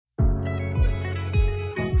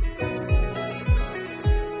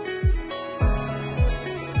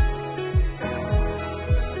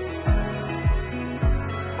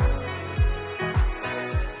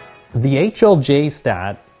The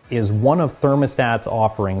HLJ-STAT is one of Thermostat's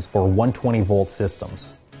offerings for 120 volt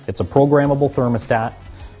systems. It's a programmable thermostat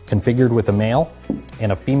configured with a male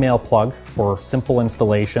and a female plug for simple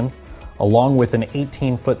installation, along with an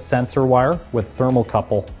 18-foot sensor wire with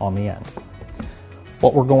thermocouple on the end.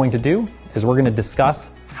 What we're going to do is we're going to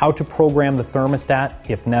discuss how to program the thermostat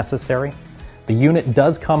if necessary. The unit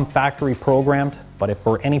does come factory programmed, but if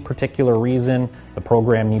for any particular reason the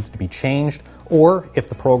program needs to be changed, or if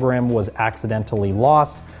the program was accidentally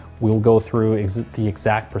lost, we'll go through the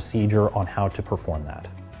exact procedure on how to perform that.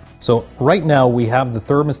 So right now we have the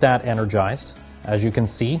thermostat energized. As you can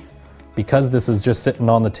see, because this is just sitting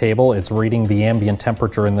on the table, it's reading the ambient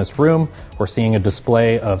temperature in this room. We're seeing a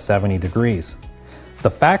display of 70 degrees. The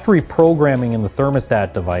factory programming in the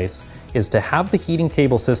thermostat device is to have the heating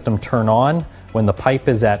cable system turn on when the pipe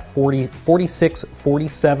is at 46,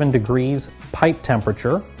 47 degrees pipe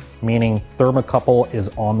temperature, meaning thermocouple is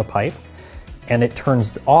on the pipe, and it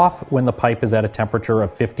turns off when the pipe is at a temperature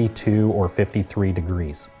of 52 or 53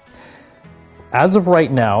 degrees. As of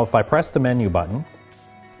right now, if I press the menu button,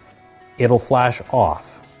 it'll flash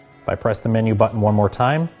off. If I press the menu button one more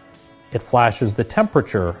time, it flashes the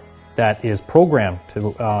temperature that is programmed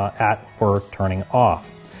for turning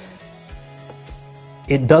off.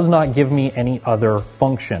 It does not give me any other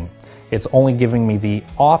function. It's only giving me the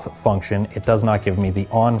off function. It does not give me the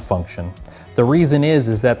on function. The reason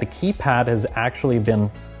is that the keypad has actually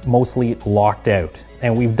been mostly locked out.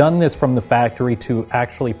 And we've done this from the factory to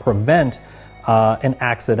actually prevent an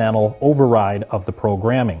accidental override of the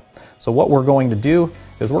programming. So what we're going to do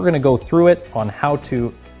is we're going to go through it on how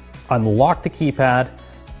to unlock the keypad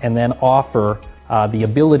and then offer the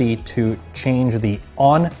ability to change the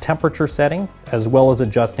on temperature setting as well as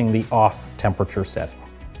adjusting the off temperature setting.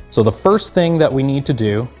 So the first thing that we need to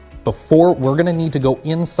do before, we're going to need to go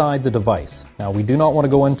inside the device. Now we do not want to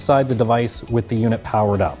go inside the device with the unit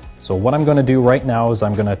powered up. So what I'm going to do right now is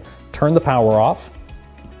I'm going to turn the power off.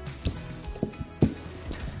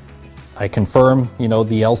 I confirm, the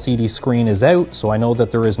LCD screen is out, so I know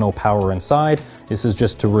that there is no power inside. This is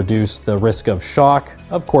just to reduce the risk of shock,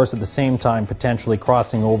 of course at the same time potentially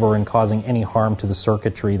crossing over and causing any harm to the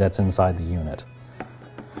circuitry that's inside the unit.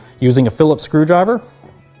 Using a Phillips screwdriver,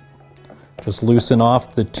 just loosen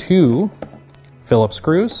off the two Phillips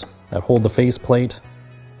screws that hold the faceplate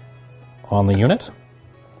on the unit.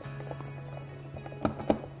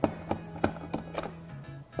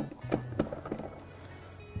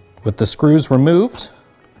 With the screws removed,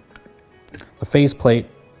 the faceplate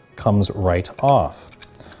comes right off.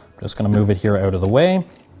 I'm just going to move it here out of the way.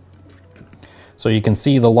 So you can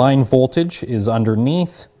see the line voltage is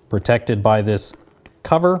underneath, protected by this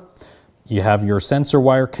cover. You have your sensor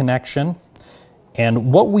wire connection.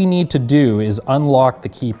 And what we need to do is unlock the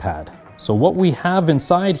keypad. So what we have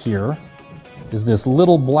inside here is this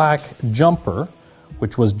little black jumper,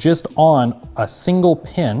 which was just on a single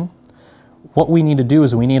pin. What we need to do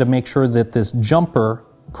is we need to make sure that this jumper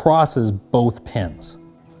crosses both pins.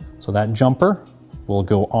 So that jumper will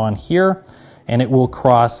go on here and it will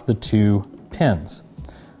cross the two pins.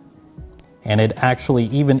 And it actually,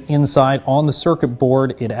 even inside on the circuit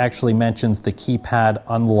board, it actually mentions the keypad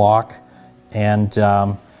unlock, and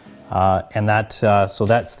so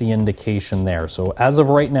that's the indication there. So as of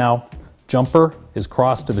right now, jumper is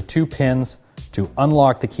crossed to the two pins to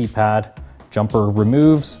unlock the keypad. Jumper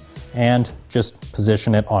removes and just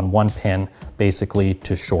position it on one pin, basically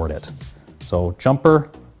to short it. So jumper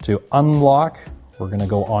to unlock, we're going to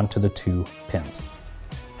go onto the two pins.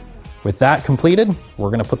 With that completed, we're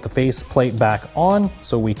going to put the faceplate back on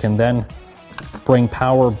so we can then bring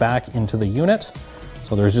power back into the unit.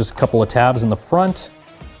 So there's just a couple of tabs in the front.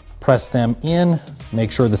 Press them in,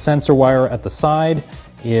 make sure the sensor wire at the side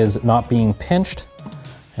is not being pinched.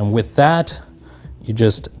 And with that, you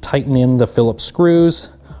just tighten in the Phillips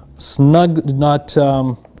screws. Snug, not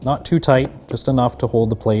too tight, just enough to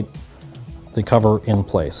hold the cover in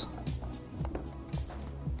place.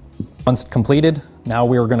 Once completed, now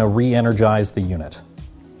we are going to re-energize the unit.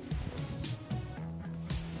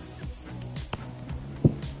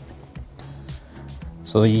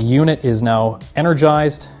 So the unit is now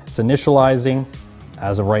energized, it's initializing.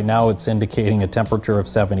 As of right now, it's indicating a temperature of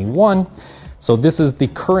 71. So this is the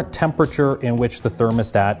current temperature in which the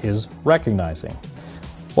thermostat is recognizing.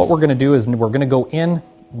 What we're going to do is we're going to go in,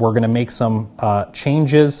 we're going to make some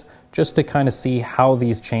changes just to kind of see how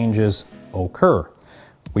these changes occur.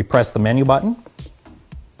 We press the menu button.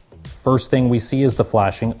 First thing we see is the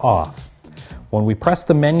flashing off. When we press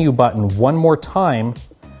the menu button one more time,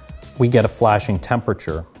 we get a flashing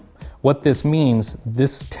temperature. What this means,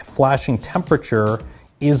 this flashing temperature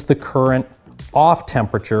is the current off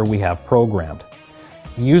temperature we have programmed.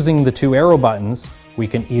 Using the two arrow buttons, we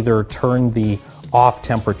can either turn the off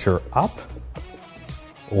temperature up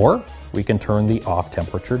or we can turn the off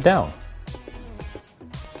temperature down.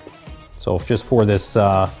 So just for this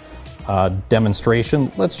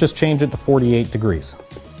demonstration, let's just change it to 48 degrees.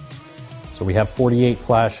 So we have 48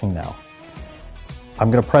 flashing now. I'm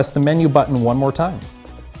going to press the menu button one more time.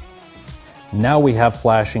 Now we have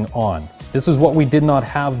flashing on. This is what we did not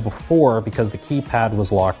have before because the keypad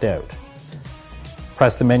was locked out.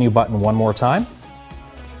 Press the menu button one more time.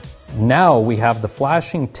 Now we have the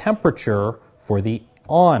flashing temperature for the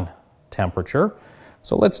on temperature.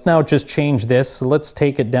 So let's now just change this. Let's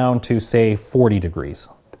take it down to, say, 40 degrees.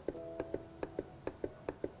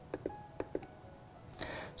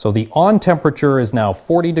 So the on temperature is now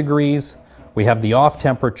 40 degrees. We have the off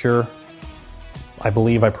temperature. I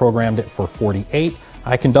believe I programmed it for 48.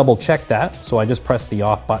 I can double check that, so I just press the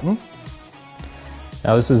off button.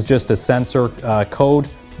 Now this is just a sensor code.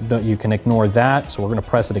 You can ignore that, so we're going to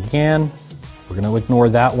press it again. We're going to ignore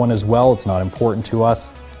that one as well. It's not important to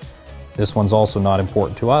us. This one's also not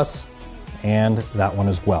important to us, and that one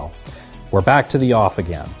as well. We're back to the off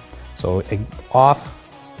again. So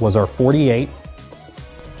off was our 48.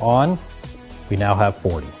 On, we now have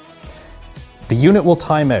 40. The unit will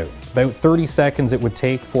time out. About 30 seconds it would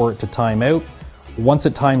take for it to time out. Once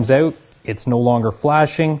it times out, it's no longer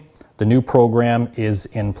flashing. The new program is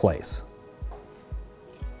in place.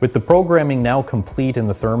 With the programming now complete in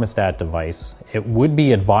the thermostat device, it would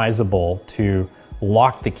be advisable to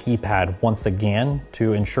lock the keypad once again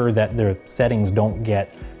to ensure that the settings don't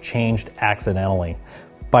get changed accidentally.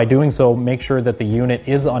 By doing so, make sure that the unit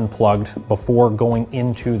is unplugged before going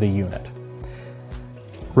into the unit.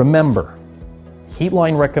 Remember,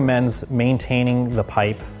 Heatline recommends maintaining the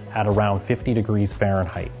pipe at around 50 degrees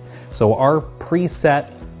Fahrenheit. So our preset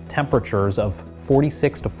temperatures of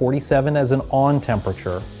 46 to 47 as an on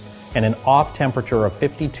temperature and an off temperature of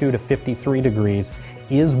 52 to 53 degrees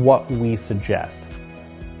is what we suggest.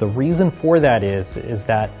 The reason for that is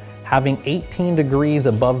that having 18 degrees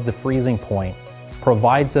above the freezing point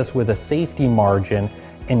provides us with a safety margin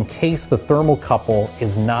in case the thermocouple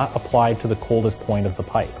is not applied to the coldest point of the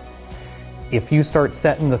pipe. If you start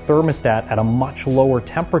setting the thermostat at a much lower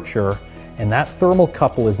temperature and that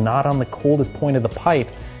thermocouple is not on the coldest point of the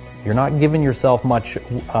pipe, you're not giving yourself much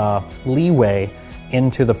leeway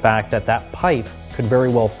into the fact that that pipe could very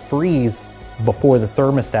well freeze before the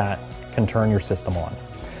thermostat can turn your system on.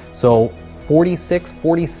 So 46,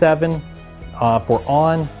 47 for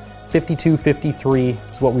on, 52, 53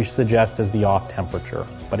 is what we suggest as the off temperature.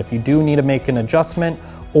 But if you do need to make an adjustment,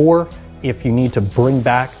 or if you need to bring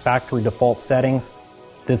back factory default settings,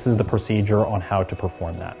 this is the procedure on how to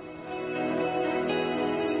perform that.